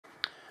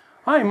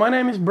Hi, my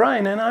name is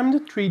Brian and I'm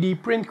the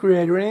 3D print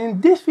creator, and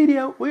in this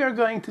video we are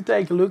going to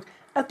take a look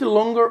at the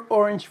Longer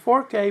Orange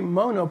 4K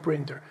Mono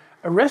printer,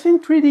 a resin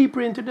 3D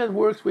printer that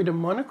works with a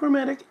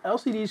monochromatic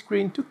LCD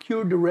screen to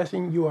cure the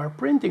resin you are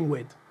printing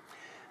with.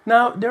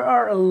 Now, there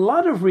are a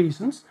lot of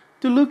reasons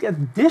to look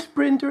at this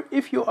printer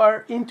if you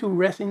are into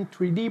resin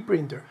 3D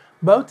printer,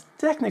 both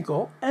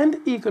technical and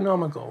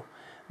economical.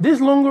 This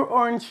Longer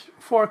Orange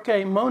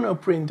 4K Mono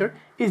printer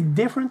is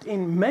different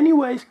in many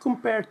ways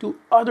compared to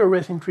other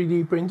resin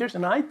 3D printers,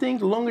 and I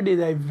think Longer did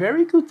a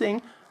very good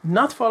thing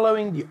not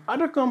following the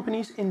other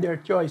companies in their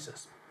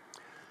choices.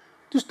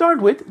 To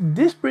start with,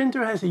 this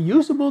printer has a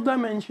usable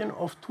dimension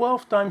of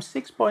 12 x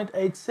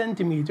 6.8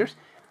 centimeters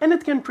and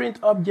it can print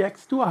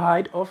objects to a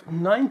height of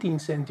 19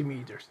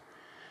 centimeters.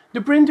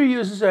 The printer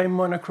uses a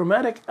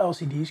monochromatic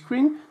LCD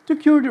screen to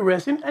cure the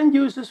resin and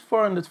uses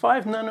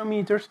 405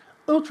 nanometers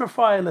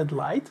ultraviolet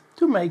light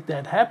to make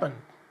that happen.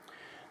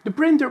 The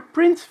printer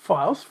prints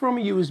files from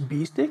a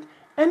USB stick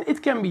and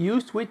it can be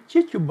used with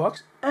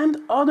Chitubox and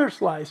other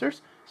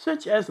slicers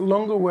such as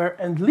Longerware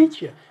and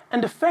Lychee,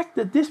 and the fact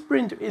that this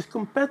printer is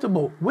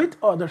compatible with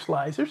other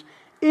slicers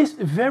is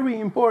very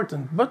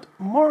important, but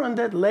more on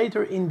that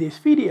later in this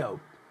video.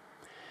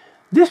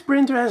 This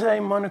printer has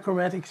a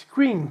monochromatic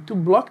screen to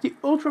block the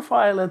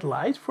ultraviolet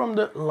light from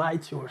the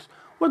light source,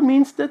 what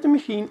means that the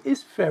machine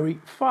is very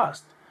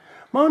fast.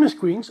 Mono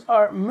screens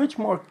are much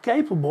more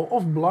capable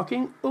of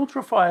blocking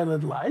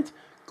ultraviolet light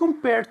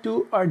compared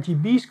to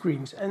RGB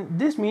screens, and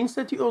this means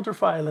that the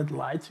ultraviolet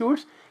light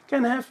source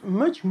can have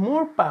much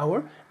more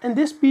power, and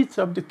this speeds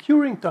up the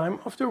curing time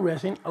of the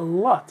resin a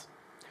lot.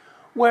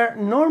 Where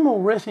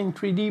normal resin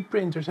 3D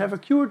printers have a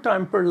cure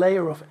time per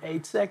layer of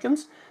 8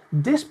 seconds,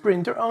 this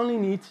printer only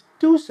needs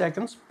 2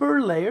 seconds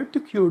per layer to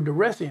cure the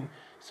resin.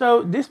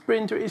 So this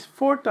printer is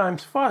 4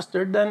 times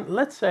faster than,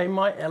 let's say,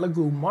 my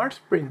Elegoo Mars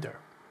printer.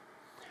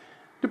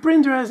 The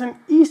printer has an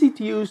easy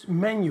to use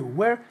menu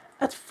where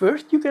at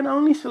first you can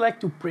only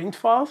select to print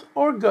files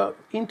or go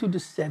into the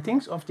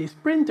settings of this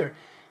printer.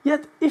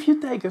 Yet if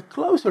you take a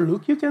closer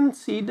look, you can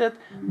see that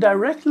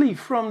directly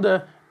from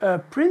the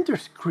printer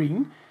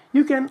screen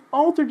you can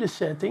alter the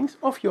settings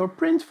of your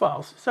print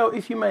files. So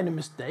if you made a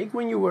mistake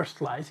when you were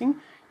slicing,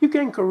 you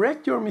can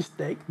correct your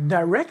mistake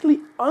directly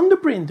on the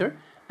printer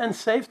and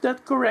save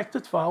that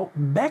corrected file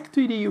back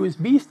to the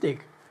USB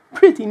stick.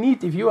 Pretty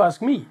neat if you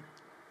ask me.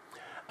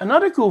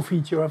 Another cool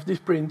feature of this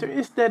printer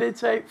is that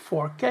it's a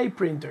 4K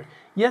printer,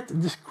 yet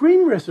the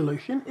screen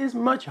resolution is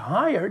much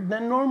higher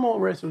than normal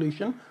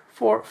resolution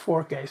for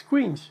 4K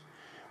screens.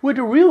 With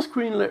a real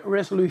screen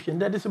resolution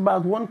that is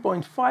about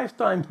 1.5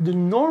 times the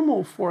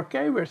normal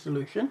 4K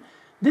resolution,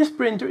 this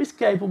printer is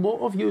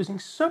capable of using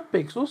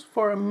subpixels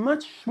for a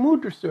much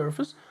smoother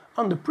surface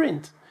on the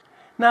print.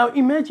 Now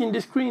imagine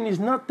the screen is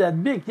not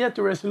that big, yet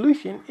the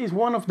resolution is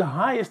one of the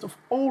highest of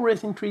all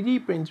resin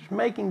 3D printers,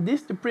 making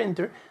this the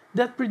printer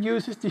that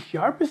produces the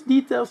sharpest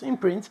details in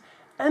prints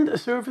and a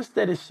surface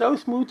that is so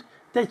smooth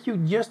that you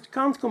just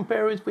can't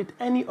compare it with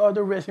any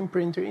other resin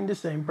printer in the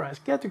same price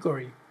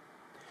category.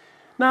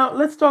 Now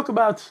let's talk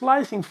about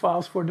slicing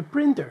files for the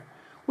printer.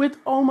 With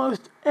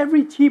almost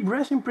every cheap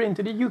resin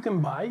printer that you can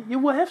buy, you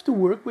will have to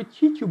work with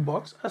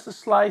Chitubox as a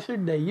slicer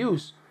they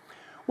use.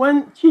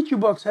 When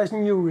Chitubox has a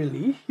new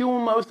release, you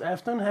will most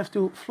often have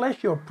to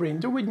flash your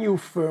printer with new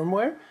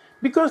firmware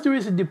because there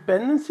is a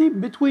dependency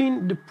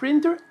between the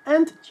printer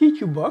and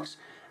Chitubox,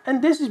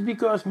 and this is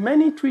because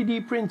many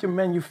 3D printer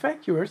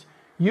manufacturers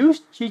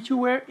use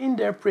Chituware in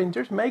their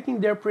printers, making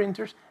their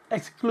printers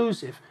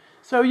exclusive.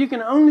 So you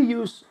can only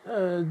use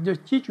the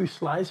Lychee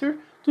Slicer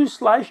to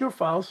slice your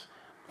files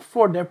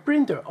for their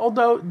printer.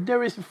 Although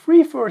there is a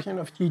free version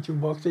of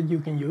Chitubox that you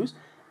can use,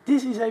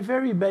 this is a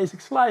very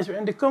basic slicer,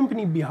 and the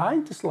company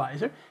behind the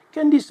slicer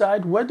can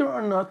decide whether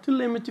or not to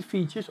limit the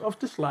features of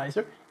the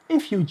slicer in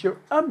future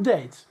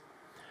updates.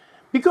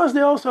 Because they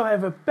also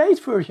have a paid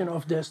version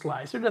of their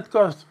slicer that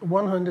costs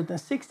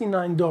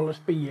 $169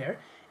 per year,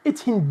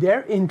 it's in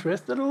their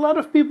interest that a lot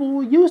of people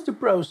will use the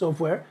Pro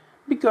software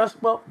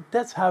because, well,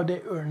 that's how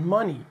they earn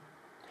money.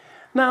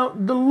 Now,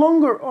 the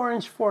Longer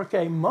Orange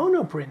 4K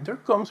Mono printer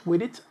comes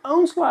with its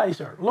own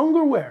slicer,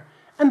 Longerware,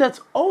 and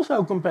that's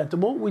also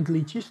compatible with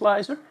Lychee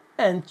Slicer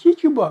and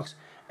Chitubox.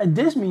 And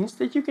this means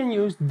that you can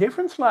use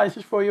different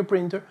slicers for your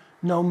printer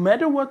no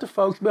matter what the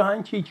folks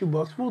behind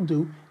Chitubox will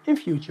do in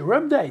future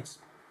updates.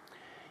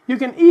 You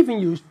can even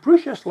use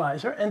Pruse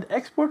Slicer and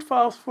export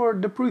files for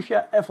the Pruse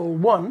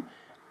FL1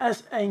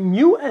 as a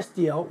new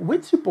STL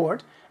with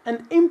support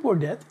and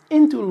import that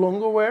into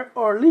Longerware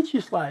or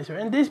Lychee Slicer,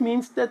 and this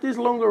means that this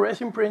Longer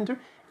resin printer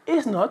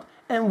is not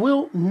and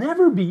will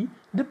never be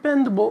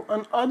dependable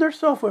on other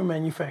software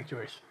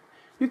manufacturers.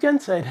 You can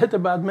say that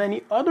about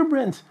many other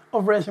brands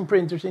of resin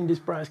printers in this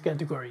price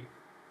category.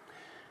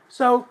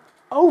 So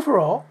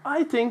overall,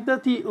 I think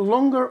that the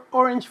Longer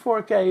Orange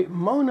 4K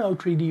Mono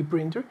 3D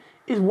printer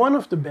is one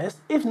of the best,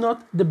 if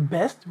not the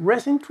best,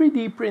 resin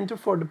 3D printer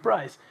for the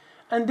price.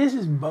 And this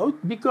is both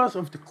because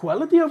of the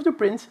quality of the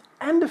prints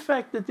and the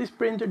fact that this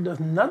printer does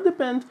not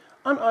depend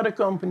on other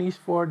companies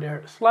for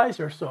their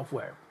slicer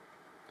software.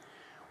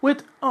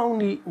 With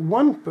only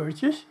one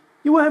purchase,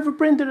 you will have a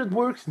printer that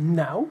works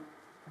now,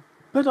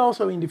 but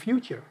also in the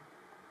future.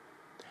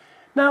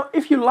 Now,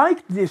 if you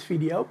liked this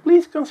video,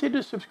 please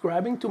consider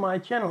subscribing to my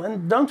channel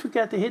and don't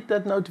forget to hit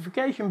that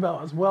notification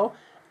bell as well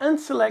and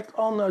select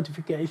all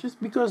notifications,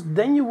 because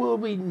then you will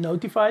be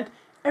notified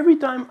every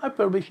time I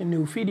publish a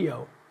new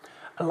video.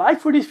 A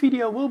like for this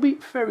video will be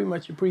very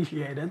much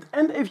appreciated,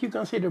 and if you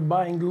consider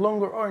buying the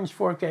Longer Orange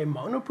 4K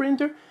mono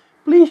printer,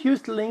 please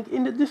use the link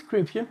in the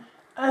description,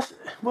 as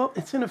well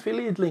it's an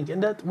affiliate link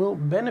and that will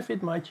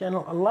benefit my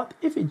channel a lot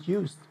if it's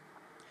used.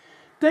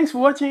 Thanks for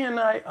watching and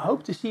I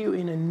hope to see you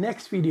in the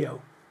next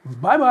video.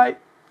 Bye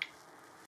bye!